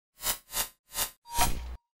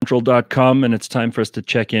Central.com, and it's time for us to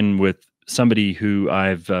check in with somebody who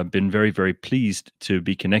I've been very, very pleased to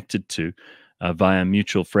be connected to via a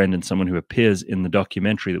mutual friend and someone who appears in the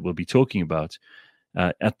documentary that we'll be talking about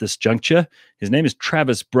at this juncture. His name is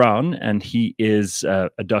Travis Brown, and he is a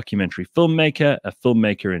documentary filmmaker, a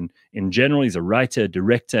filmmaker in general. He's a writer,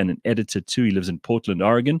 director, and an editor too. He lives in Portland,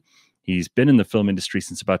 Oregon. He's been in the film industry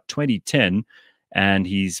since about 2010, and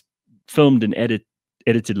he's filmed and edited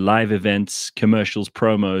live events, commercials,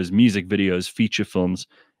 promos, music videos, feature films,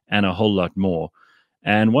 and a whole lot more.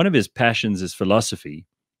 And one of his passions is philosophy,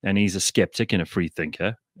 and he's a skeptic and a free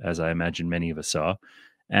thinker, as I imagine many of us are.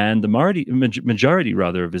 And the majority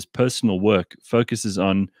of his personal work focuses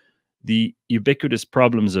on the ubiquitous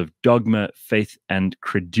problems of dogma, faith, and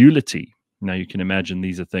credulity. Now, you can imagine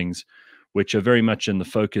these are things which are very much in the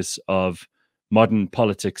focus of modern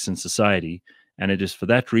politics and society. And it is for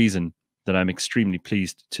that reason that I'm extremely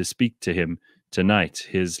pleased to speak to him tonight.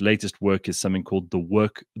 His latest work is something called the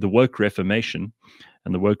Woke Reformation.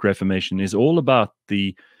 And the Woke Reformation is all about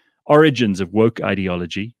the origins of woke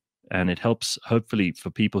ideology. And it helps, hopefully,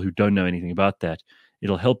 for people who don't know anything about that,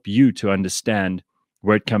 it'll help you to understand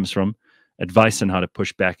where it comes from, advice on how to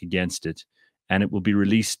push back against it. And it will be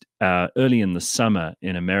released early in the summer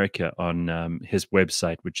in America on his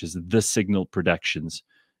website, which is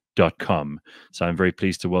thesignalproductions.com. So I'm very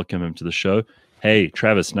pleased to welcome him to the show. Hey,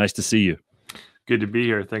 Travis, nice to see you. Good to be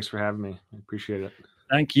here. Thanks for having me. I appreciate it.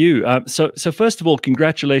 Thank you. So first of all,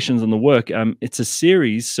 congratulations on the work. It's a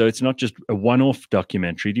series, so it's not just a one-off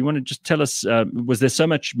documentary. Do you want to just tell us, was there so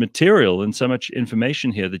much material and so much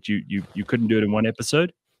information here that you couldn't do it in one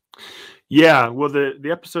episode? Yeah, well,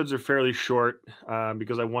 the episodes are fairly short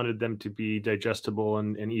because I wanted them to be digestible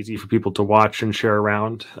and easy for people to watch and share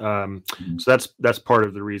around. So that's part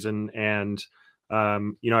of the reason. And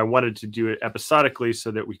I wanted to do it episodically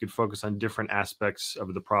so that we could focus on different aspects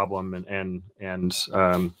of the problem, and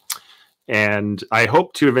I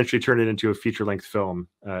hope to eventually turn it into a feature-length film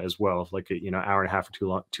as well, like a hour and a half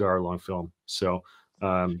or 2 hour long film. So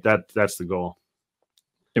that's the goal.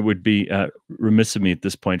 It would be remiss of me at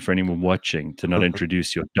this point for anyone watching to not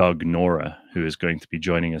introduce your dog, Nora, who is going to be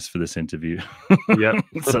joining us for this interview. Yeah.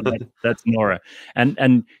 So that's Nora.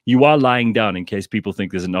 And you are lying down in case people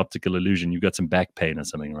think there's an optical illusion. You've got some back pain or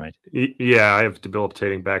something, right? Yeah, I have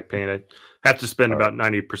debilitating back pain. I have to spend about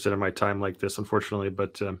 90% of my time like this, unfortunately.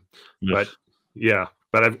 But I've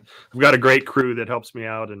got a great crew that helps me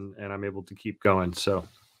out, and I'm able to keep going. So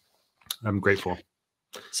I'm grateful.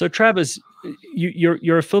 So, Travis,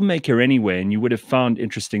 you're a filmmaker anyway, and you would have found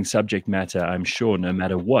interesting subject matter, I'm sure, no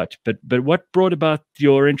matter what. But what brought about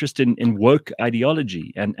your interest in woke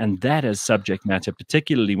ideology and that as subject matter,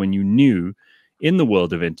 particularly when you knew in the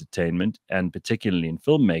world of entertainment and particularly in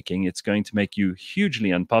filmmaking, it's going to make you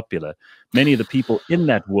hugely unpopular? Many of the people in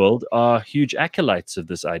that world are huge acolytes of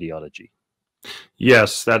this ideology.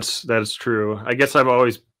 Yes, that's true. I guess I've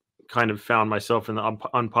always kind of found myself in the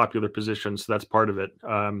unpopular position, so that's part of it.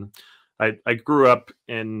 I grew up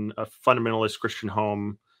in a fundamentalist Christian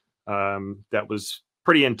home that was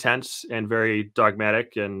pretty intense and very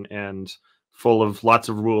dogmatic and full of lots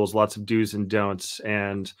of rules, lots of do's and don'ts.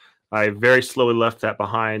 And I very slowly left that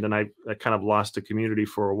behind, and I kind of lost a community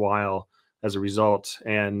for a while as a result.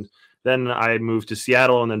 And then I moved to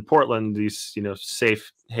Seattle and then Portland, these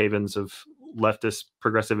safe havens of leftist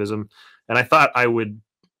progressivism, and I thought I would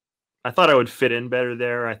fit in better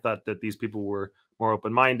there. I thought that these people were more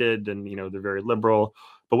open-minded and, they're very liberal.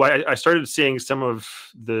 But I started seeing some of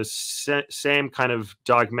the same kind of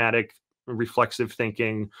dogmatic, reflexive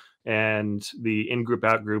thinking and the in-group,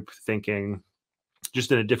 out-group thinking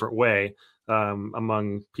just in a different way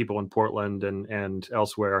among people in Portland and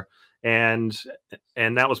elsewhere. And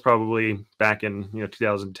that was probably back in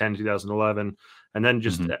 2010, 2011. And then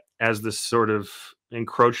just as this sort of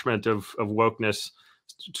encroachment of wokeness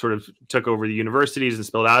sort of took over the universities and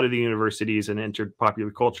spilled out of the universities and entered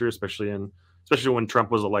popular culture, especially when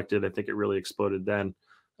Trump was elected. I think it really exploded then.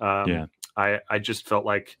 I just felt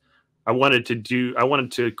like I wanted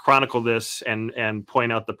to chronicle this and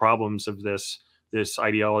point out the problems of this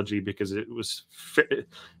ideology, because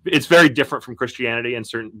it's very different from Christianity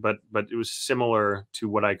but it was similar to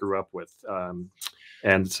what I grew up with.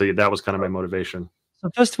 And so that was kind of my motivation. So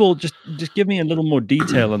first of all, just give me a little more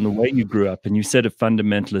detail on the way you grew up. And you said a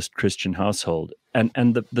fundamentalist Christian household.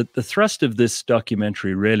 And the thrust of this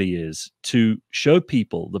documentary really is to show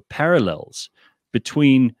people the parallels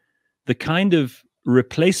between the kind of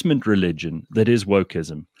replacement religion that is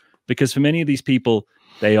wokeism. Because for many of these people,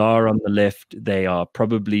 they are on the left. They are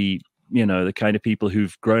probably, the kind of people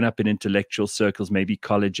who've grown up in intellectual circles, maybe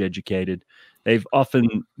college educated. They've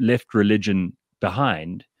often left religion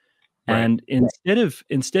behind. Right. And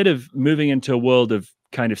instead of moving into a world of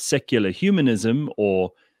kind of secular humanism,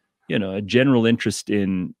 or a general interest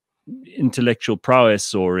in intellectual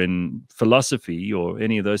prowess or in philosophy or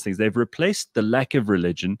any of those things, they've replaced the lack of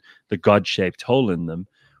religion, the God-shaped hole in them,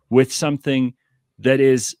 with something that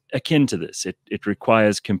is akin to this. It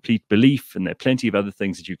requires complete belief, and there are plenty of other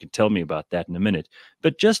things that you can tell me about that in a minute.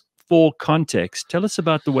 But just for context, tell us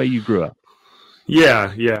about the way you grew up.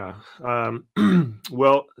 Yeah, yeah.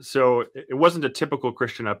 Well, so it wasn't a typical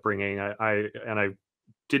Christian upbringing. I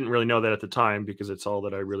didn't really know that at the time because it's all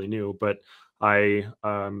that I really knew. But I,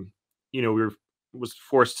 we was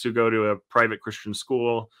forced to go to a private Christian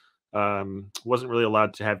school. Wasn't really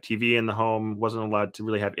allowed to have TV in the home. Wasn't allowed to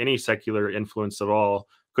really have any secular influence at all.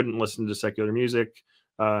 Couldn't listen to secular music.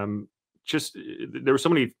 Just there were so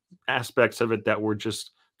many aspects of it that were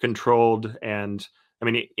just controlled, and I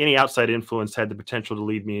mean, any outside influence had the potential to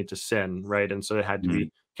lead me into sin, right? And so it had to Mm.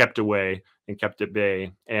 be kept away and kept at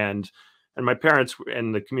bay. And my parents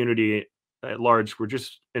and the community at large were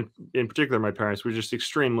just, in particular, my parents were just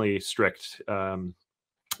extremely strict,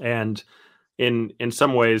 and in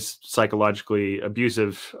some ways psychologically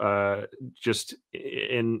abusive. Just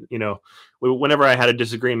in whenever I had a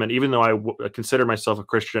disagreement, even though I consider myself a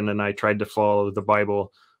Christian and I tried to follow the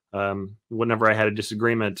Bible, whenever I had a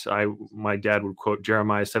disagreement, my dad would quote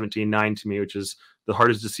Jeremiah 17:9 to me, which is, "The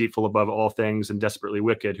heart is deceitful above all things and desperately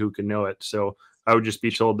wicked. Who can know it?" So I would just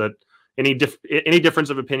be told that any difference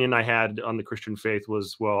of opinion I had on the Christian faith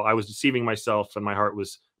was, well, I was deceiving myself and my heart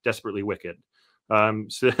was desperately wicked.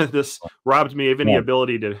 So this robbed me of any Right.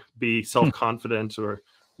 ability to be self-confident, or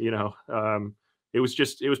it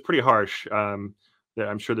was pretty harsh. I'm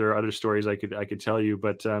sure there are other stories I could tell you,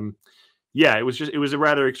 but yeah, it was a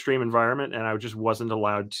rather extreme environment, and I just wasn't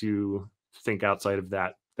allowed to think outside of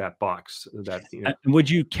that box. And would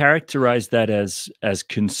you characterize that as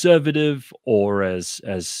conservative, or as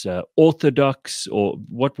orthodox, or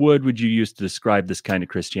what word would you use to describe this kind of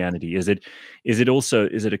Christianity? Is it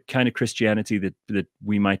a kind of Christianity that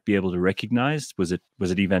we might be able to recognize? Was it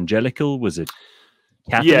evangelical? Was it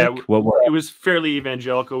Yeah, Catholic? What? it was fairly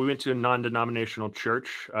evangelical. We went to a non-denominational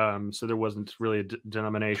church, so there wasn't really a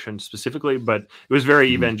denomination specifically, but it was very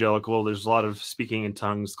Mhm. evangelical. There's a lot of speaking in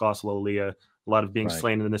tongues, glossolalia, a lot of being Right.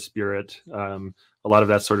 slain in the spirit, a lot of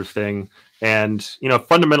that sort of thing. And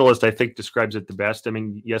fundamentalist, I think, describes it the best. I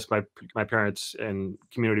mean, yes, my parents and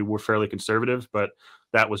community were fairly conservative, but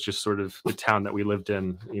that was just sort of the town that we lived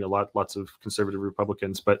in. Lots of conservative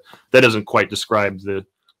Republicans, but that doesn't quite describe the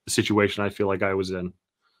situation I feel like I was in.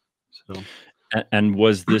 So And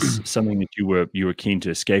was this something that you were keen to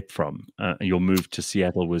escape from? Your move to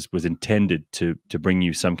Seattle was intended to bring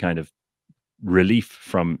you some kind of relief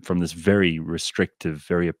from this very restrictive,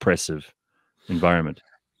 very oppressive environment.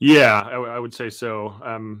 yeah, I would say so.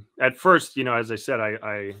 At first, as I said,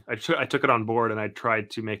 I took it on board and I tried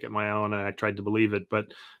to make it my own and I tried to believe it,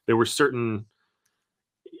 but there were certain,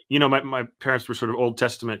 my parents were sort of Old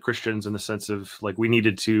Testament Christians in the sense of, like, we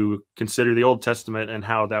needed to consider the Old Testament and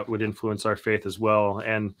how that would influence our faith as well.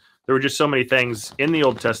 And there were just so many things in the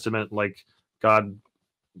Old Testament, like God,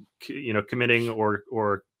 committing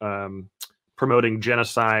or promoting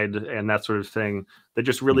genocide and that sort of thing, that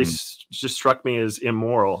just really Mhm. just struck me as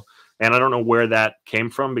immoral. And I don't know where that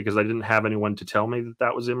came from because I didn't have anyone to tell me that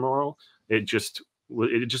that was immoral. It just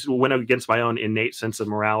went against my own innate sense of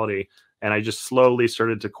morality, and I just slowly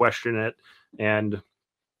started to question it and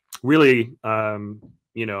really,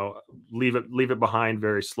 leave it behind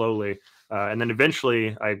very slowly. And then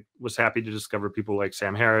eventually, I was happy to discover people like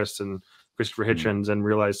Sam Harris and Christopher Mhm. Hitchens, and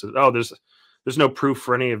realize that, oh, there's no proof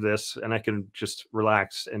for any of this, and I can just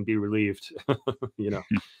relax and be relieved. you know.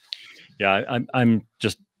 Yeah, I'm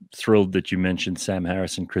just thrilled that you mentioned Sam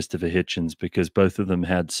Harris and Christopher Hitchens, because both of them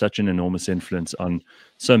had such an enormous influence on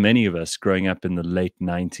so many of us growing up in the late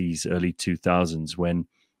 90s, early 2000s, when,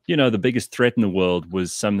 the biggest threat in the world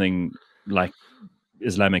was something like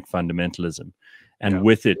Islamic fundamentalism. And Yeah.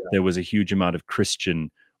 with it, there was a huge amount of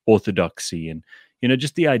Christian orthodoxy, and,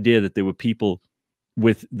 just the idea that there were people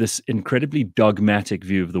with this incredibly dogmatic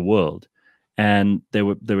view of the world. And there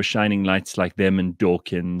were shining lights like them and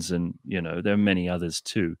Dawkins, and there are many others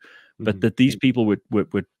too. But Mhm. that these people were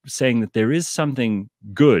saying that there is something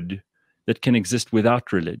good that can exist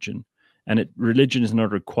without religion, and religion is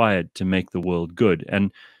not required to make the world good.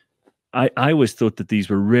 And I always thought that these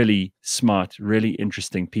were really smart, really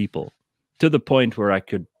interesting people, to the point where I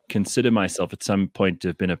could consider myself at some point to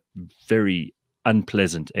have been a very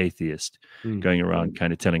unpleasant atheist, Mm. going around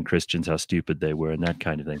kind of telling Christians how stupid they were and that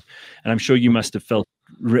kind of thing. And I'm sure you must have felt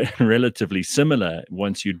relatively similar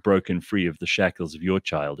once you'd broken free of the shackles of your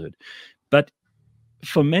childhood. But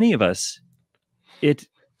for many of us, it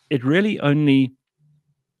it really only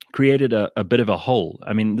created a bit of a hole.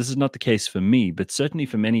 I mean, this is not the case for me, but certainly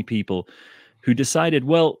for many people who decided,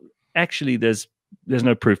 well, actually, there's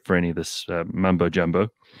no proof for any of this mumbo jumbo.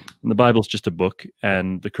 And the Bible's just a book,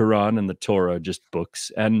 and the Quran and the Torah are just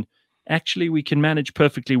books. And actually, we can manage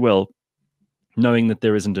perfectly well knowing that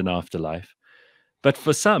there isn't an afterlife. But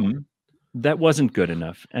for some, that wasn't good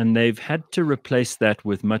enough. And they've had to replace that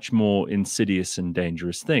with much more insidious and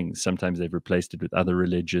dangerous things. Sometimes they've replaced it with other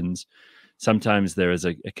religions. Sometimes there is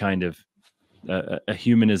a kind of a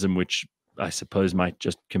humanism which I suppose might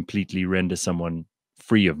just completely render someone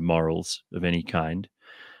free of morals of any kind.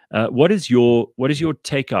 What is your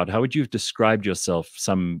take out? How would you have described yourself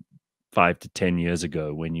some 5 to 10 years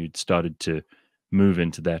ago when you'd started to move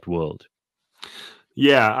into that world?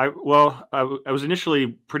 Yeah, I was initially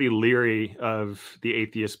pretty leery of the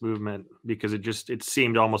atheist movement because it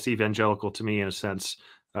seemed almost evangelical to me in a sense.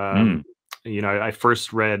 Mm, Um, I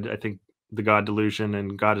first read, I think, The God Delusion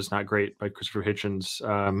and God Is Not Great by Christopher Hitchens,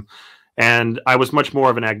 and I was much more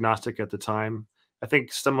of an agnostic at the time. I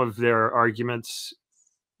think some of their arguments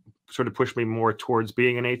sort of pushed me more towards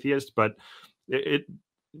being an atheist, but it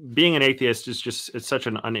being an atheist is it's such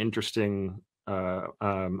an uninteresting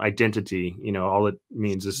identity. All it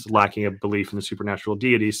means is lacking a belief in the supernatural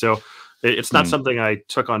deity. So it's not mm, something I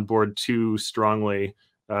took on board too strongly.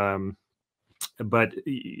 Um, but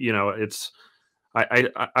it's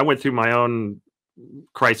I went through my own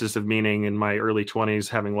crisis of meaning in my early 20s,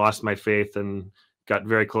 having lost my faith and got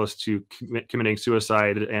very close to committing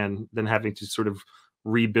suicide, and then having to sort of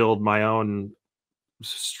rebuild my own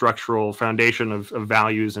structural foundation of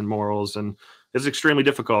values and morals. And it's extremely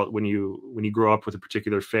difficult when you grow up with a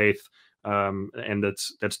particular faith, and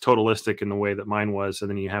that's totalistic in the way that mine was, and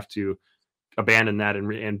then you have to abandon that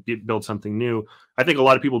and build something new. I think a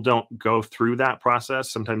lot of people don't go through that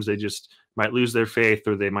process. Sometimes they just might lose their faith,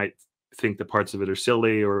 or they might think that parts of it are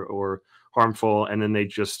silly or harmful, and then they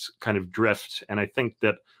just kind of drift. And I think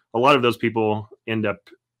that a lot of those people end up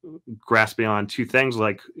grasping on to things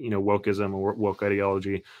like wokeism or woke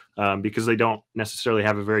ideology, because they don't necessarily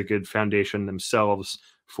have a very good foundation themselves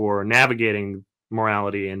for navigating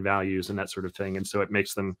morality and values and that sort of thing, and so it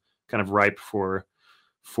makes them kind of ripe for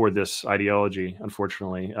this ideology,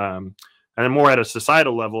 unfortunately. And then more at a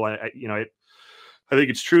societal level, I think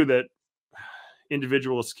it's true that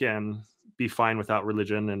individuals can be fine without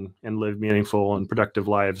religion and live meaningful and productive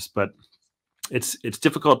lives, but it's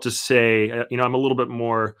difficult to say. I'm a little bit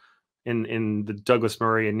more in the Douglas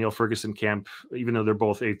Murray and Neil Ferguson camp. Even though they're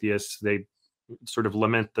both atheists, they sort of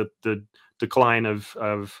lament the decline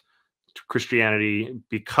of Christianity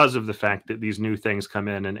because of the fact that these new things come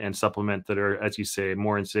in and supplement that are, as you say,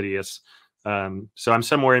 more insidious. So I'm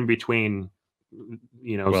somewhere in between,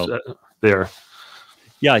 well, there.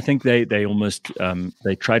 yeah, I think they almost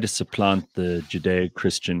they try to supplant the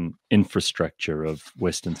Judeo-Christian infrastructure of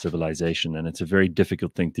Western civilization, and it's a very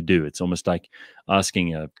difficult thing to do. It's almost like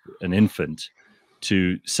asking an infant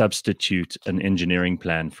to substitute an engineering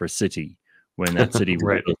plan for a city when that city was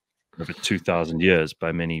Right. built over 2,000 years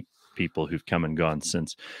by many people who've come and gone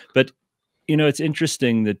since. But it's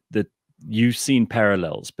interesting that you've seen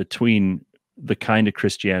parallels between the kind of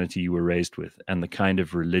Christianity you were raised with and the kind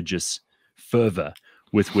of religious fervor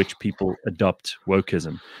with which people adopt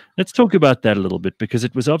wokeism. Let's talk about that a little bit, because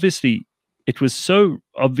it was so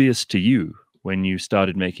obvious to you when you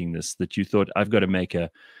started making this that you thought, I've got to make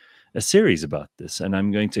a series about this, and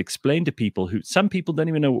I'm going to explain to people who, some people don't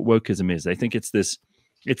even know what wokeism is. They think it's this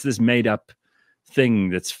made up thing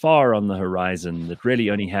that's far on the horizon that really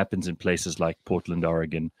only happens in places like Portland,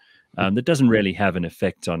 Oregon, that doesn't really have an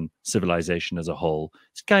effect on civilization as a whole.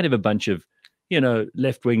 It's kind of a bunch of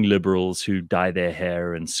left-wing liberals who dye their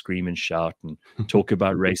hair and scream and shout and talk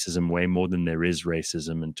about racism way more than there is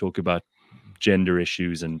racism, and talk about gender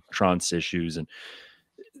issues and trans issues, and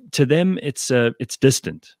to them it's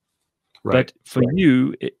distant. Right. But for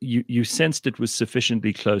you, you sensed it was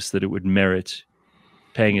sufficiently close that it would merit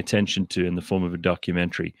paying attention to in the form of a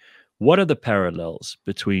documentary. What are the parallels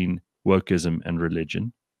between wokeism and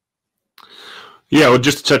religion? Yeah. Well,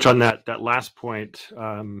 just to touch on that last point,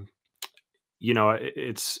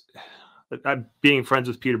 it's being friends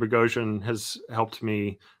with Peter Boghossian has helped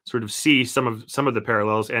me sort of see some of the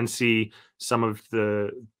parallels and see some of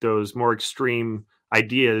those more extreme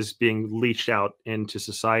ideas being leached out into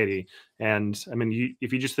society. And I mean,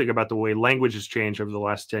 if you just think about the way language has changed over the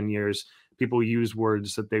last 10 years, people use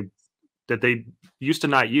words that they used to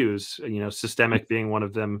not use, systemic being one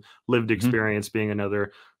of them, lived Mhm. experience being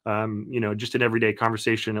another. Just an everyday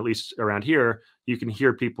conversation, at least around here, you can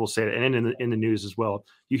hear people say it, and in the news as well.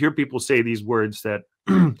 You hear people say these words that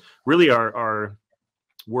really are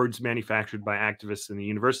words manufactured by activists in the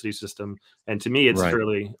university system. And to me, it's Right.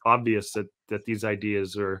 fairly obvious that these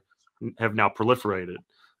ideas have now proliferated.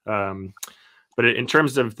 But in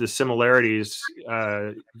terms of the similarities,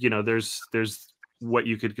 there's what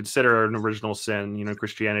you could consider an original sin.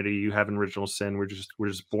 Christianity, you have an original sin. We're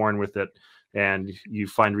just born with it, and you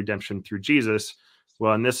find redemption through Jesus.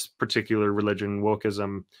 Well, in this particular religion,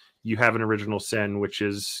 wokeism, you have an original sin, which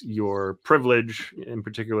is your privilege, in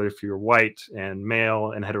particular if you're white and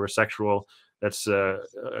male and heterosexual. That's a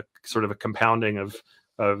sort of a compounding of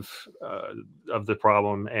the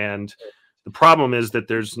problem. And the problem is that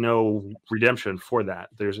there's no redemption for that.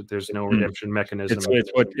 There's no redemption mechanism.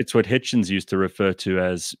 It's what Hitchens used to refer to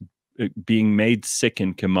as being made sick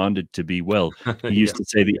and commanded to be well. He used to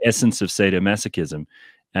say the essence of sadomasochism.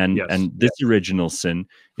 And this original sin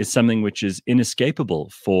is something which is inescapable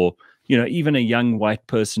for, even a young white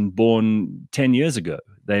person born 10 years ago.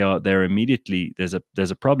 They're immediately,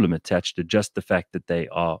 there's a problem attached to just the fact that they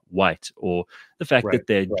are white, or the fact that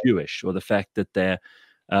they're Jewish, or the fact that they're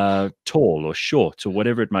tall or short, or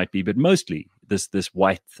whatever it might be, but mostly this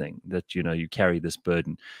white thing that you carry this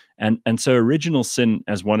burden, and so original sin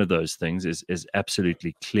as one of those things is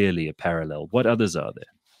absolutely clearly a parallel. What others are there?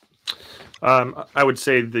 I would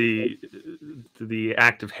say the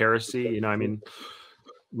act of heresy.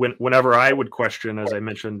 Whenever I would question, as I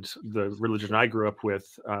mentioned, the religion I grew up with,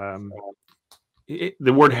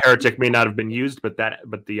 the word heretic may not have been used, but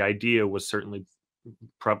the idea was certainly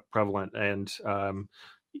prevalent. And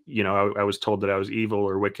I was told that I was evil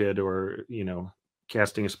or wicked, or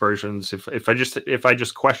casting aspersions if I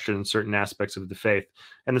just question certain aspects of the faith.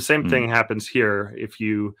 And the same thing happens here. If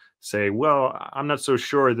you say, well, I'm not so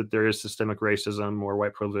sure that there is systemic racism or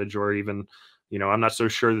white privilege, or even, I'm not so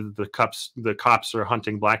sure that the cops are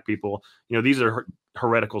hunting black people. These are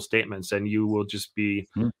heretical statements, and you will just be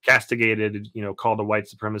castigated, called a white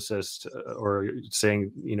supremacist, or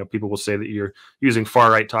saying, people will say that you're using far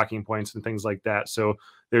right talking points and things like that. So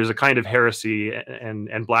there's a kind of heresy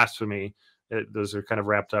and blasphemy. Those are kind of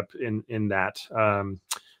wrapped up in that.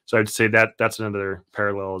 So I'd say that's another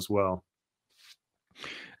parallel as well.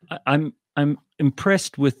 I'm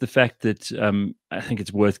impressed with the fact that I think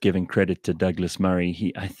it's worth giving credit to Douglas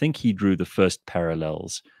Murray. I think he drew the first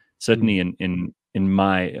parallels, certainly in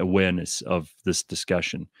my awareness of this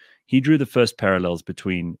discussion. He drew the first parallels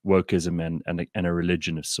between wokeism and a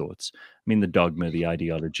religion of sorts. I mean, the dogma, the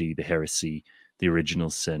ideology, the heresy, the original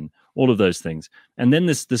sin, all of those things. And then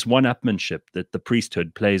this one-upmanship that the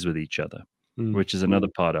priesthood plays with each other, which is another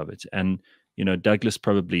part of it. And, Douglas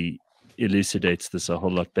probably elucidates this a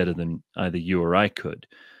whole lot better than either you or I could.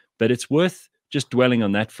 But it's worth just dwelling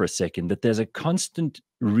on that for a second, that there's a constant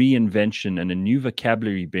reinvention and a new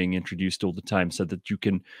vocabulary being introduced all the time, so that you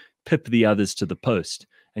can pip the others to the post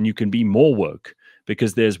and you can be more woke,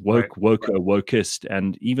 because there's woke, woker, wokist,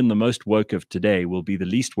 and even the most woke of today will be the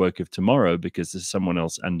least woke of tomorrow, because there's someone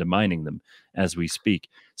else undermining them as we speak.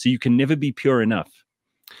 So you can never be pure enough.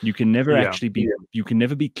 You can never actually be, you can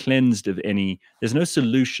never be cleansed of any, there's no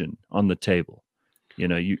solution on the table.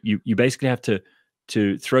 You basically have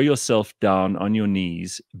to throw yourself down on your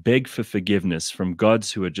knees, beg for forgiveness from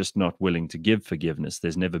gods who are just not willing to give forgiveness.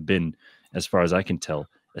 There's never been, as far as I can tell,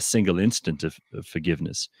 a single instant of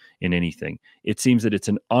forgiveness in anything. It seems that it's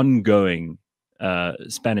an ongoing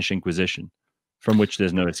Spanish Inquisition from which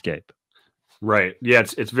there's no escape. Right. Yeah,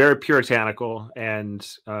 it's very puritanical and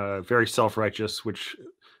very self-righteous, which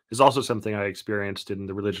is also something I experienced in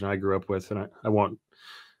the religion I grew up with. And I won't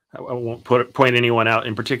point anyone out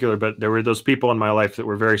in particular, but there were those people in my life that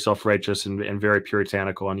were very self-righteous and very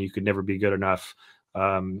puritanical, and you could never be good enough.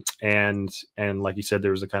 And like you said,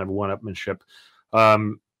 there was a kind of one-upmanship.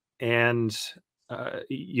 It's,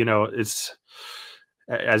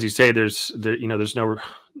 as you say, there's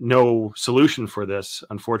no solution for this,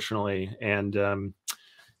 unfortunately. And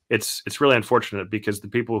it's really unfortunate, because the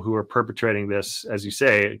people who are perpetrating this, as you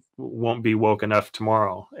say, won't be woke enough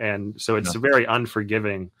tomorrow. And so it's a very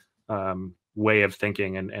unforgiving way of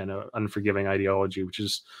thinking, and an unforgiving ideology, which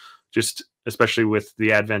is just, especially with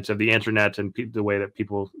the advent of the internet and the way that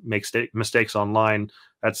people make mistakes online,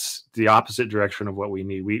 that's the opposite direction of what we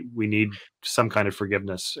need. We need some kind of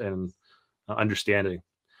forgiveness and understanding.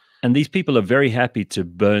 And these people are very happy to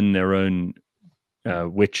burn their own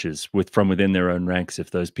witches from within their own ranks,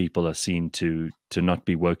 if those people are seen to not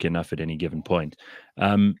be woke enough at any given point.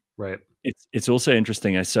 Right. It's also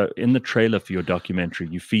interesting. So in the trailer for your documentary,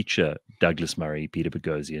 you feature Douglas Murray, Peter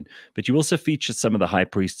Boghossian, but you also feature some of the high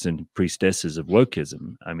priests and priestesses of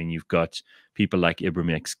wokeism. I mean, you've got people like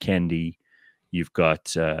Ibram X. Kendi, You've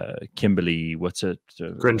got Kimberly, what's it? Her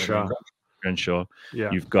name? Grinshaw. Crenshaw. Yeah.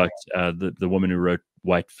 You've got the woman who wrote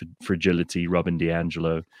White Fragility, Robin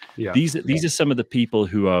DiAngelo. Yeah. These are some of the people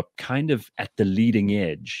who are kind of at the leading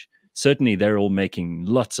edge. Certainly, they're all making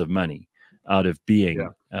lots of money out of being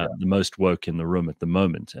the most woke in the room at the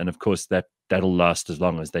moment, and of course that'll last as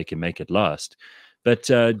long as they can make it last. But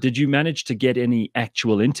did you manage to get any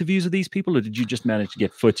actual interviews of these people, or did you just manage to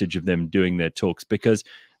get footage of them doing their talks? Because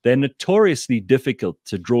they're notoriously difficult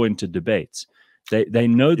to draw into debates. They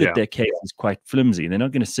know that their case is quite flimsy. They're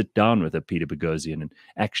not going to sit down with a Peter Boghossian and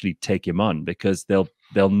actually take him on, because they'll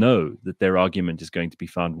know that their argument is going to be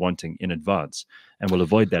found wanting in advance, and will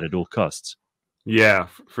avoid that at all costs. Yeah,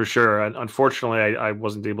 for sure. Unfortunately, I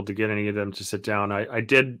wasn't able to get any of them to sit down. I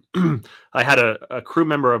did. I had a crew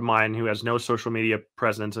member of mine who has no social media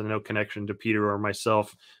presence and no connection to Peter or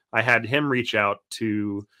myself. I had him reach out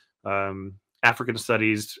to African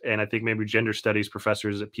studies and I think maybe gender studies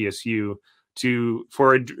professors at PSU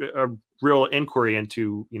for a real inquiry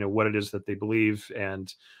into what it is that they believe.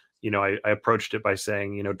 And I approached it by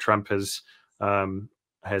saying Trump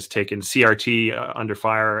has taken CRT under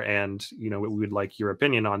fire, and we would like your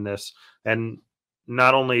opinion on this. And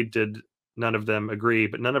not only did none of them agree,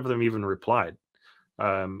 but none of them even replied,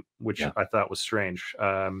 which I thought was strange.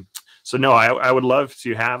 So no, I would love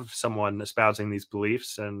to have someone espousing these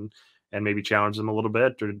beliefs and maybe challenge them a little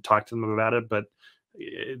bit or talk to them about it, but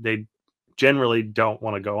they generally don't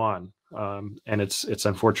want to go on, and it's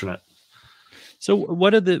unfortunate. So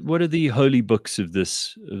what are the holy books of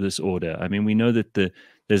this order? I mean, we know that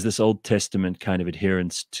there's this Old Testament kind of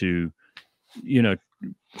adherence to,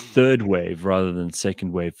 third wave rather than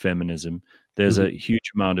second wave feminism. There's a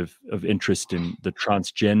huge amount of interest in the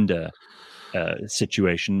transgender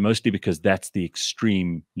situation, mostly because that's the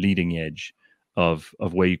extreme leading edge of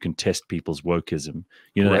where you can test people's wokeism.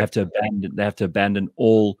 They have to abandon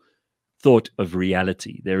all thought of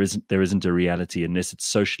reality. There isn't a reality unless it's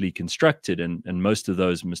socially constructed, and most of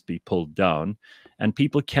those must be pulled down. And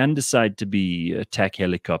people can decide to be attack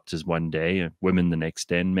helicopters one day, women the next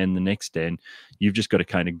day, and men the next day, and you've just got to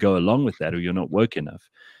kind of go along with that, or you're not woke enough.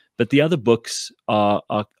 But the other books are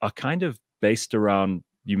kind of based around,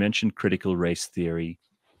 you mentioned critical race theory.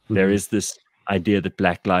 There is this idea that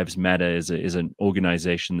Black Lives Matter is an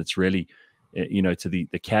organization that's really, to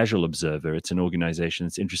the casual observer, it's an organization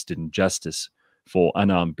that's interested in justice for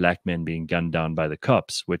unarmed black men being gunned down by the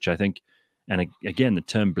cops, which I think, and again, the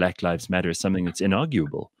term Black Lives Matter is something that's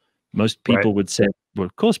inarguable. Most people would say, well,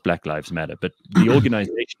 of course, Black Lives Matter, but the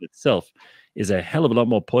organization itself is a hell of a lot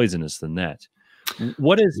more poisonous than that.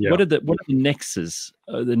 What are the nexus,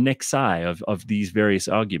 the nexi of these various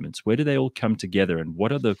arguments? Where do they all come together, and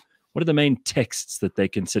what are the main texts that they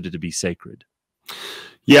consider to be sacred?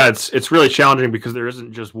 Yeah, it's really challenging because there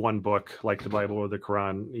isn't just one book like the Bible or the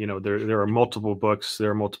Quran. There are multiple books,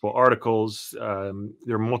 there are multiple articles,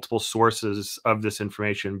 there are multiple sources of this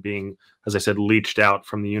information being, as I said, leached out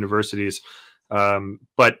from the universities.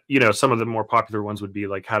 But some of the more popular ones would be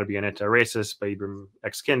like How to Be an Anti-Racist by Ibram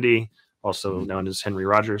X. Kendi, also known as Henry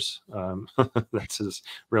Rogers. That's his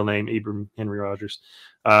real name, Ibram Henry Rogers.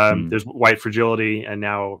 There's White Fragility, and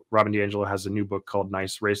now Robin DiAngelo has a new book called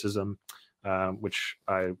Nice Racism, which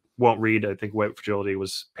I won't read. I think White Fragility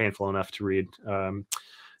was painful enough to read. And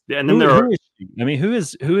then who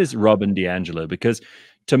is Robin DiAngelo? Because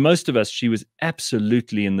to most of us, she was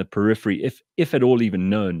absolutely in the periphery, if at all even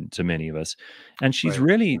known to many of us. And she's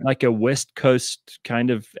really like a West Coast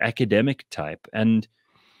kind of academic type. And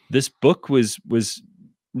this book was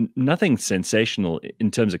nothing sensational in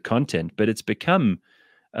terms of content, but it's become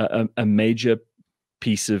a major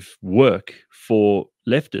piece of work for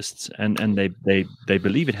leftists, and they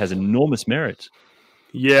believe it has enormous merit.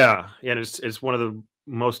 Yeah, and it's one of the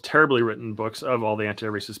most terribly written books of all the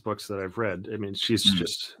anti-racist books that I've read. I mean, she's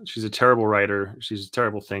a terrible writer. She's a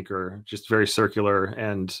terrible thinker, just very circular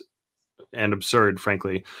and absurd,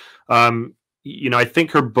 frankly. I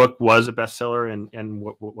think her book was a bestseller in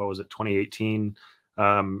what was it, 2018,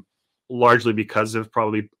 largely because of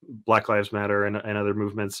probably Black Lives Matter and other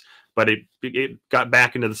movements. But it got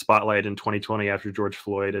back into the spotlight in 2020 after George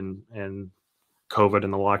Floyd and COVID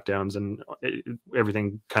and the lockdowns and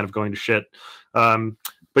everything kind of going to shit.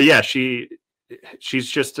 But yeah, she's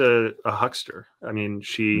just a huckster. I mean,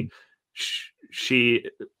 she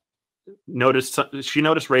noticed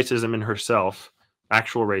racism in herself,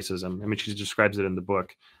 actual racism. I mean, she describes it in the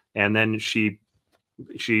book, and then she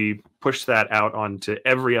pushed that out onto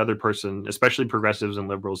every other person, especially progressives and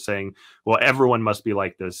liberals, saying, well, everyone must be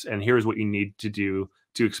like this, and here's what you need to do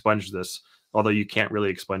to expunge this, although you can't really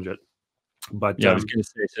expunge it. But yeah, I was going to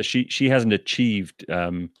say, so she hasn't achieved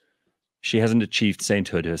she hasn't achieved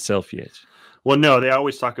sainthood herself yet. Well, no, they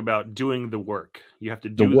always talk about doing the work. You have to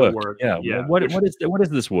The do the work, work. yeah. Yeah, What is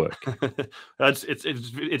this work?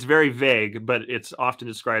 it's very vague, but it's often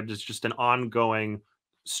described as just an ongoing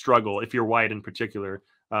struggle, if you're white in particular,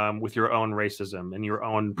 with your own racism and your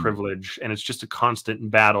own privilege, and it's just a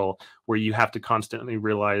constant battle where you have to constantly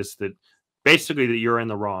realize that basically that you're in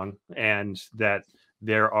the wrong, and that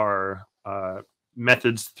there are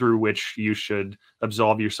methods through which you should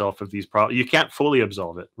absolve yourself of these problems. You can't fully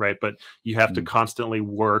absolve it, right? But you have to constantly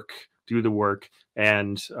do the work,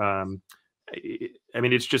 and I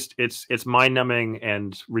mean, it's mind numbing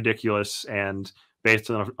and ridiculous and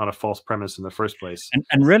based on a false premise in the first place.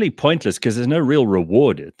 And really pointless, because there's no real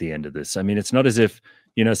reward at the end of this. I mean, it's not as if,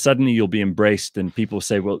 suddenly you'll be embraced and people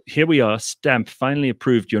say, well, here we are, stamp, finally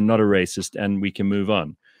approved, you're not a racist, and we can move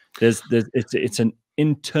on. It's an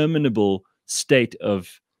interminable state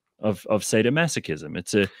of sadomasochism.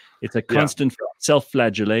 It's a constant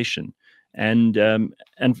self-flagellation. And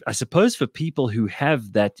I suppose for people who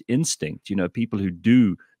have that instinct, people who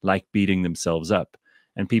do like beating themselves up,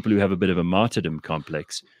 and people who have a bit of a martyrdom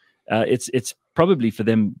complex, it's probably for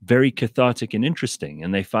them very cathartic and interesting,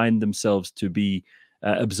 and they find themselves to be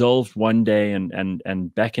absolved one day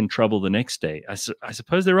and back in trouble the next day. I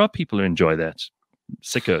suppose there are people who enjoy that,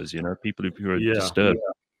 sickos, people who are disturbed.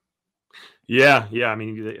 Yeah. I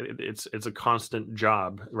mean, it's a constant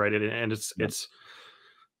job, right? And it's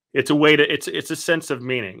a way to it's a sense of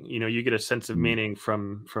meaning. You get a sense of meaning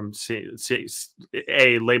from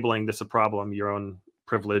labeling this a problem, your own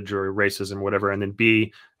privilege or racism, whatever, and then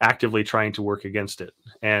B, actively trying to work against it.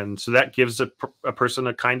 And so that gives a person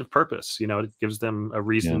a kind of purpose. It gives them a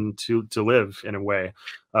reason to live in a way.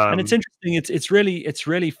 And it's interesting. It's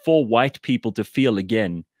really for white people to feel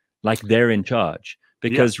again like they're in charge,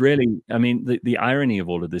 because really, I mean, the irony of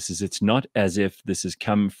all of this is it's not as if this has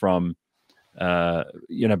come from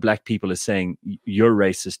black people are saying, you're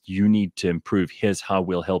racist, you need to improve, here's how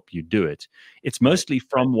we'll help you do it. It's mostly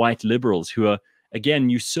from white liberals who are, again,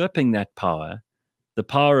 usurping that power, the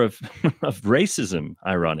power of of racism,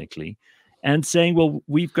 ironically, and saying, well,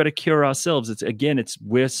 we've got to cure ourselves.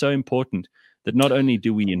 We're so important that not only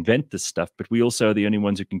do we invent this stuff, but we also are the only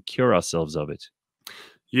ones who can cure ourselves of it.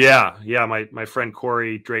 Yeah. My friend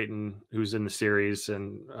Corey Drayton, who's in the series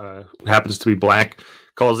and happens to be black,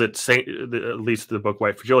 calls it, at least the book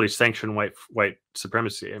White Fragility, sanctioned white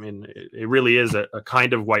supremacy. I mean, it really is a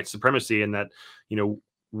kind of white supremacy in that,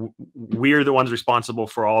 we're the ones responsible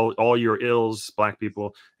for all your ills, black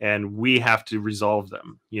people, and we have to resolve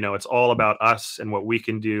them. It's all about us and what we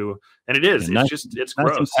can do, and it is. It's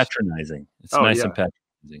gross and patronizing. It's nice and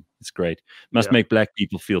patronizing. It's great. Must make black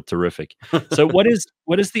people feel terrific. So, what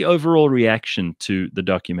is the overall reaction to the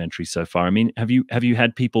documentary so far? I mean, have you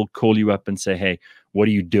had people call you up and say, "Hey, what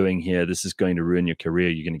are you doing here? This is going to ruin your career.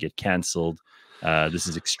 You're going to get canceled. This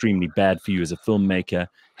is extremely bad for you as a filmmaker."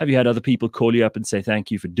 Have you had other people call you up and say, thank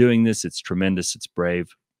you for doing this? It's tremendous. It's brave.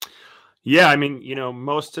 Yeah. I mean,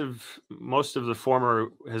 most of the former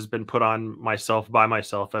has been put on by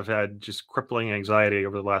myself. I've had just crippling anxiety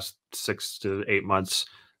over the last 6 to 8 months,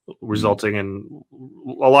 resulting in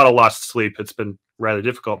a lot of lost sleep. It's been rather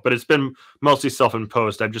difficult, but it's been mostly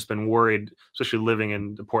self-imposed. I've just been worried, especially living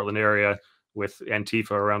in the Portland area with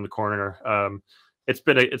Antifa around the corner. It's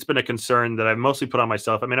been a concern that I've mostly put on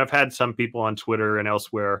myself. I mean, I've had some people on Twitter and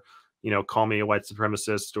elsewhere, call me a white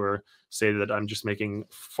supremacist or say that I'm just making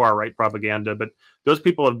far right propaganda, but those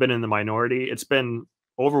people have been in the minority. It's been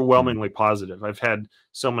overwhelmingly positive. I've had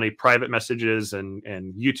so many private messages and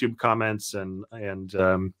YouTube comments and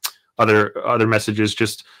other messages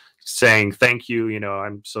just saying thank you.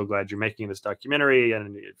 I'm so glad you're making this documentary,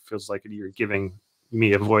 and it feels like you're giving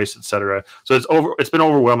me a voice, etc. So it's been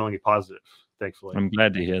overwhelmingly positive. Thankfully. I'm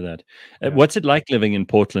glad to hear that. What's it like living in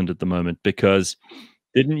Portland at the moment? Because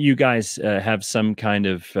didn't you guys have some kind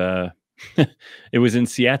of it was in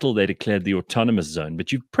Seattle they declared the autonomous zone,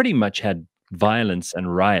 but you've pretty much had violence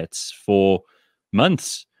and riots for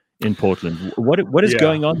months in Portland. What is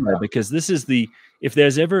going on there? Because this is if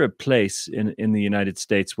there's ever a place in the United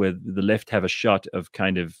States where the left have a shot of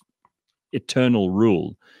kind of eternal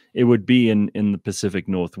rule, it would be in the Pacific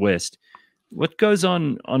Northwest. What goes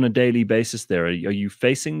on a daily basis there? Are you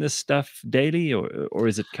facing this stuff daily, or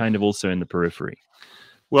is it kind of also in the periphery?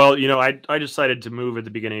 Well, I decided to move at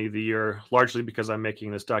the beginning of the year, largely because I'm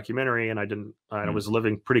making this documentary, and I was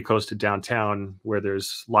living pretty close to downtown, where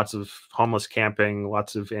there's lots of homeless camping,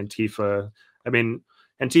 lots of Antifa. I mean,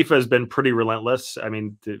 Antifa has been pretty relentless. I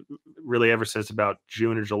mean, really ever since about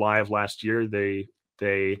June or July of last year, they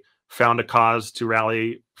found a cause to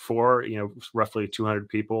rally for, roughly 200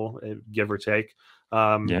 people, give or take.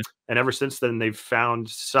 Yeah. And ever since then, they've found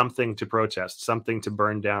something to protest, something to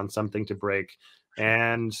burn down, something to break.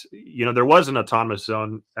 And there was an autonomous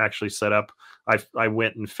zone actually set up. I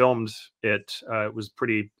went and filmed it. It was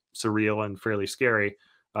pretty surreal and fairly scary.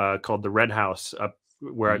 Called the Red House up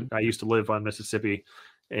where Mhm. I used to live on Mississippi,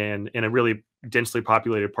 and in a really densely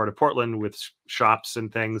populated part of Portland with shops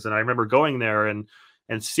and things. And I remember going there and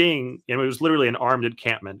seeing, it was literally an armed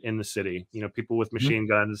encampment in the city. People with Mhm. machine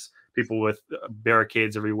guns, people with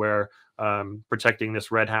barricades everywhere, protecting this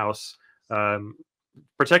Red House, um,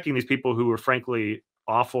 protecting these people who were frankly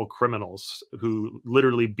awful criminals who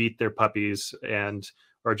literally beat their puppies and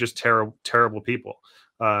are just terrible people.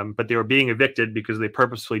 But they were being evicted because they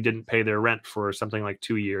purposefully didn't pay their rent for something like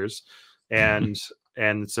 2 years, and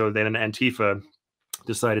so then Antifa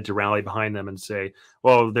decided to rally behind them and say,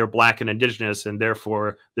 well, they're black and indigenous, and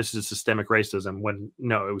therefore this is systemic racism. When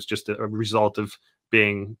no, it was just a result of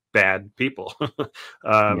being bad people.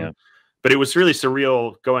 Yeah. um, but it was really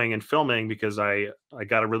surreal going and filming because I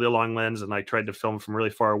got a really long lens and I tried to film from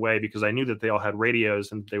really far away because I knew that they all had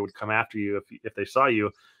radios and they would come after you if they saw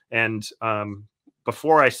you. And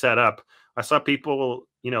before I set up, I saw people,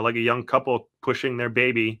 like a young couple pushing their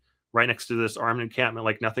baby right next to this armed encampment,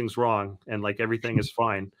 like nothing's wrong and like everything is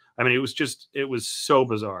fine. I mean, it was so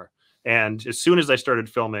bizarre. And as soon as I started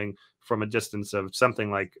filming from a distance of something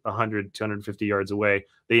like 100, 250 yards away,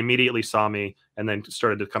 they immediately saw me and then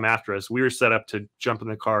started to come after us. We were set up to jump in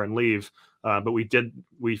the car and leave. But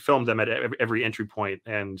we filmed them at every entry point,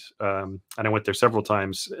 and I went there several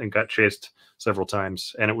times and got chased several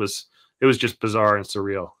times, and it was just bizarre and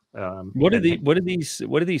surreal. What are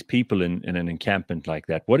these people in an encampment like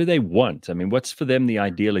that? What do they want? I mean, what's for them the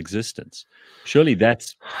ideal existence? Surely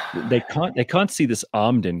that's they can't see this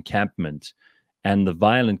armed encampment and the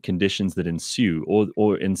violent conditions that ensue,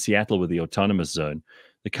 or in Seattle with the autonomous zone,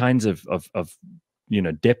 the kinds of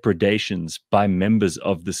depredations by members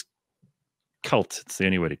of this cult, it's the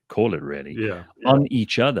only way to call it really, Yeah. on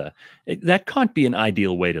each other. That can't be an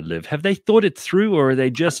ideal way to live. Have they thought it through, or are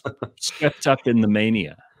they just swept up in the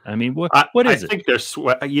mania? I mean, what I is it? think they're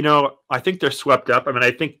I think they're swept up. I mean,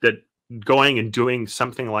 I think that going and doing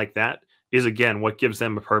something like that is again what gives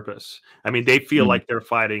them a purpose. I mean, they feel Mm. like they're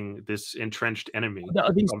fighting this entrenched enemy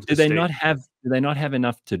Are these, of do the they state. not have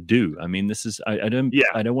enough to do? I mean, this is Yeah.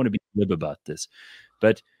 I don't want to be glib about this,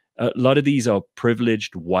 but a lot of these are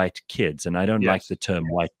privileged white kids, and I don't like Yes. the term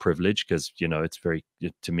white privilege because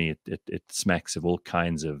it's to me it smacks of all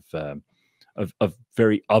kinds of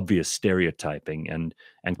very obvious stereotyping and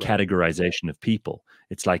Right. categorization of people.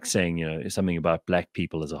 It's like saying something about black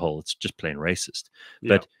people as a whole. It's just plain racist. Yeah.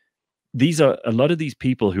 But these are a lot of these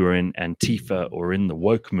people who are in Antifa or in the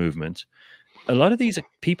woke movement. A lot of these are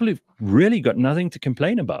people who've really got nothing to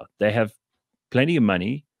complain about. They have plenty of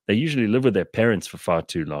money. They usually live with their parents for far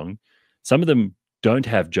too long. Some of them don't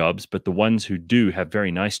have jobs, but the ones who do have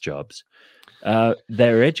very nice jobs.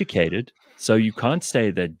 They're educated, so you can't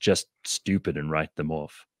say they're just stupid and write them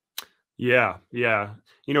off. Yeah, yeah.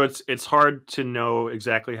 It's hard to know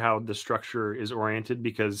exactly how the structure is oriented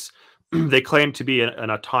because they claim to be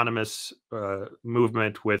an autonomous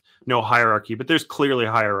movement with no hierarchy, but there's clearly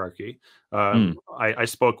hierarchy. Mm, I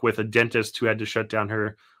spoke with a dentist who had to shut down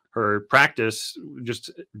her practice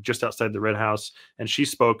just outside the Red House, and she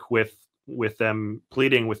spoke with them,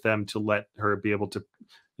 pleading with them to let her be able to,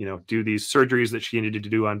 do these surgeries that she needed to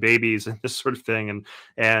do on babies and this sort of thing,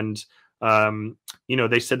 and um,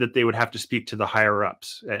 they said that they would have to speak to the higher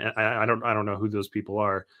ups. And I don't know who those people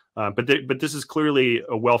are, but this is clearly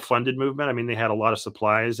a well-funded movement. I mean, they had a lot of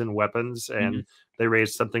supplies and weapons, mhm, and they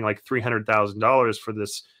raised something like $300,000 for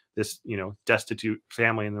this destitute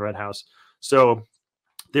family in the Red House. So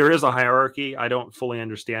there is a hierarchy. I don't fully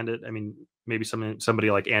understand it. I mean, maybe somebody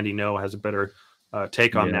like Andy No has a better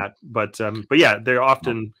take on yeah. that, but yeah, they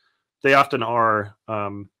often are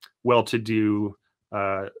well-to-do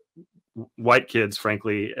uh, white kids,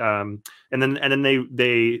 frankly, and then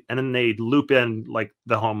they loop in like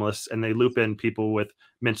the homeless, and they loop in people with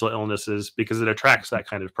mental illnesses because it attracts that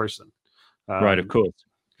kind of person. Right, of Um, course.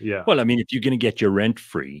 yeah, Well, I mean, if you're going to get your rent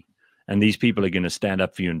free and these people are going to stand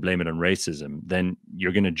up for you and blame it on racism, then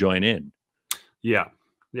you're going to join in. yeah,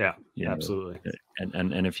 yeah, You know, absolutely.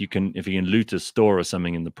 and if you can loot a store or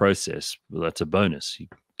something in the process, well, that's a bonus. You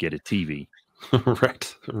get a TV.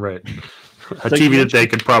 Right, right. A So you TV that they mentioned,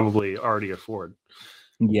 could probably already afford.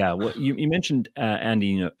 yeah, well, you mentioned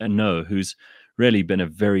Andy No, who's really been a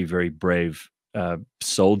very, very brave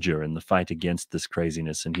soldier in the fight against this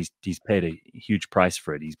craziness, and he's paid a huge price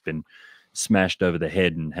for it. He's been smashed over the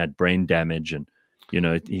head and had brain damage, and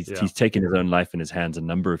He's taken his own life in his hands a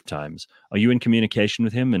number of times. Are you in communication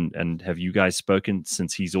with him, and have you guys spoken,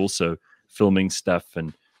 since he's also filming stuff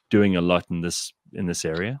and doing a lot in this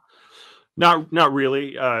area? Not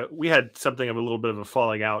really. We had something of a little bit of a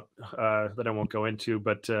falling out that I won't go into,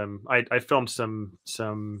 but I filmed some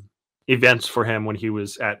events for him when he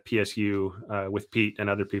was at PSU with Pete and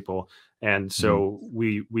other people, and so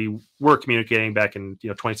we were communicating back in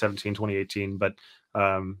 2017, 2018, but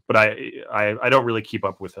I don't really keep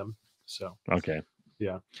up with him. So okay,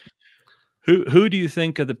 yeah. Who do you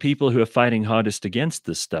think are the people who are fighting hardest against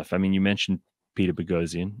this stuff? I mean, you mentioned Peter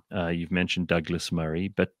Boghossian, you've mentioned Douglas Murray,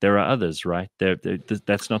 but there are others, right?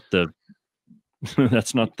 That's not the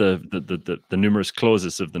that's not the numerous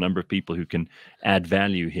clauses of the number of people who can add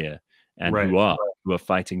value here, and Right. who are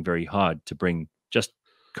fighting very hard to bring just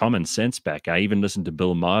common sense back. I even listened to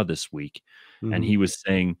Bill Maher this week, and he was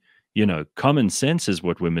saying, common sense is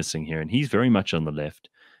what we're missing here, and he's very much on the left,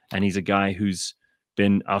 and he's a guy who's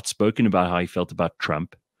been outspoken about how he felt about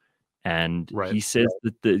Trump, and he says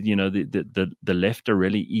that the left are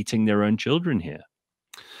really eating their own children here.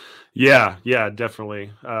 Yeah,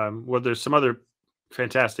 definitely. Well, there's some other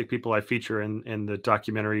fantastic people I feature in the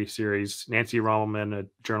documentary series. Nancy Rommelman, a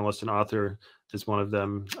journalist and author, is one of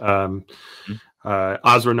them.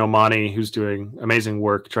 Azra Nomani, who's doing amazing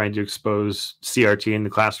work trying to expose CRT in the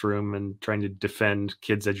classroom and trying to defend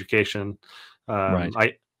kids' education.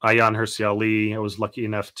 Ayan Hirsi Ali, I was lucky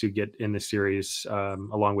enough to get in the series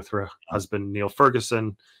along with her husband, Neil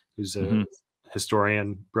Ferguson, who's a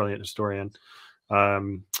historian, brilliant historian.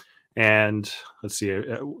 And let's see,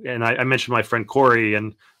 and I mentioned my friend Corey,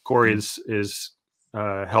 and Corey is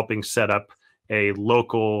helping set up a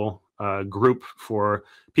local group for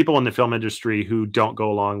people in the film industry who don't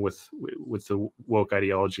go along with the woke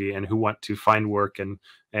ideology and who want to find work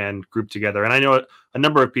and group together. And I know a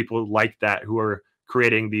number of people like that who are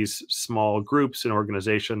creating these small groups and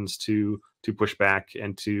organizations to push back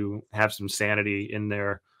and to have some sanity in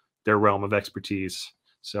their realm of expertise.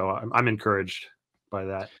 So I'm encouraged by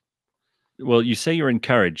that. Well, you say you're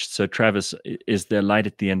encouraged. So, Travis, is there light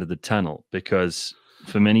at the end of the tunnel? Because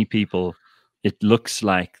for many people, it looks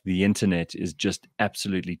like the internet is just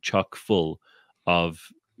absolutely chock full of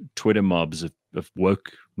Twitter mobs of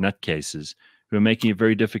woke nutcases who are making it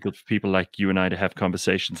very difficult for people like you and I to have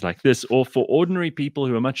conversations like this, or for ordinary people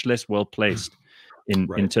who are much less well placed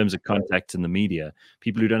in terms of contacts in the media,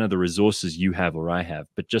 people who don't have the resources you have or I have,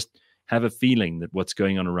 but just have a feeling that what's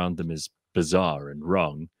going on around them is bizarre and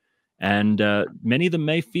wrong. And many of them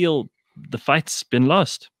may feel the fight's been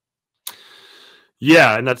lost.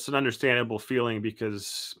 Yeah, and that's an understandable feeling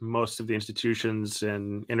because most of the institutions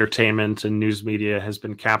and entertainment and news media has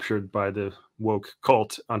been captured by the woke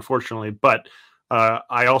cult, unfortunately. But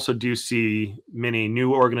I also do see many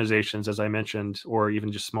new organizations, as I mentioned, or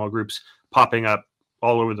even just small groups popping up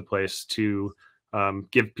all over the place to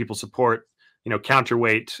give people support.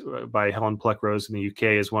 Counterweight by Helen Pluckrose in the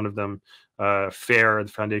UK is one of them. FAIR,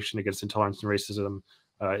 the Foundation Against Intolerance and Racism,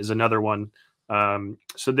 is another one.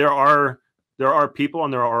 So there are people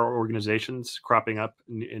and there are organizations cropping up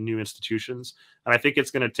in new institutions, and I think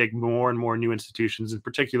it's going to take more and more new institutions, in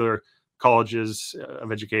particular colleges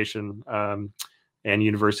of education and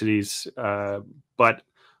universities. But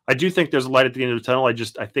I do think there's a light at the end of the tunnel. I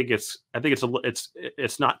think it's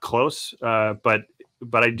not close, but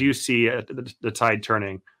I do see the tide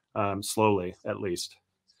turning slowly, at least.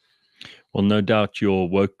 Well, no doubt your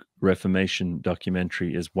woke Reformation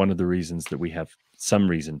documentary is one of the reasons that we have some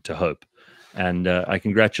reason to hope. And I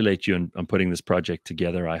congratulate you on putting this project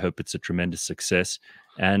together. I hope it's a tremendous success,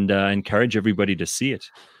 and encourage everybody to see it.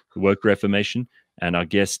 The Woke Reformation, and our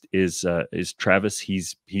guest is Travis.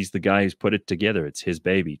 He's the guy who's put it together. It's his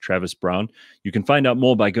baby, Travis Brown. You can find out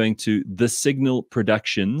more by going to The Signal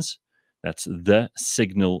Productions. That's The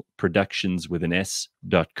Signal Productions with an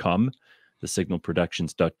S.com.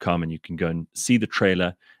 thesignalproductions.com, and you can go and see the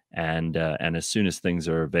trailer, and as soon as things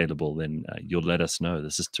are available, then you'll let us know.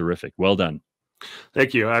 This is terrific. Well done.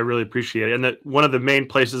 Thank you. I really appreciate it. And one of the main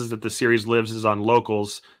places that the series lives is on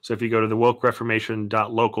Locals. So if you go to the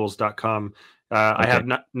wokereformation.locals.com, I have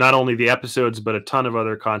not only the episodes, but a ton of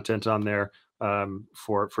other content on there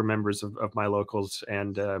for members of my locals.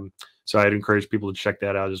 And so I'd encourage people to check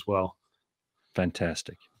that out as well.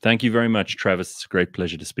 Fantastic. Thank you very much, Travis. It's a great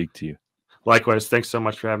pleasure to speak to you. Likewise. Thanks so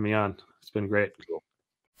much for having me on. It's been great. Cool.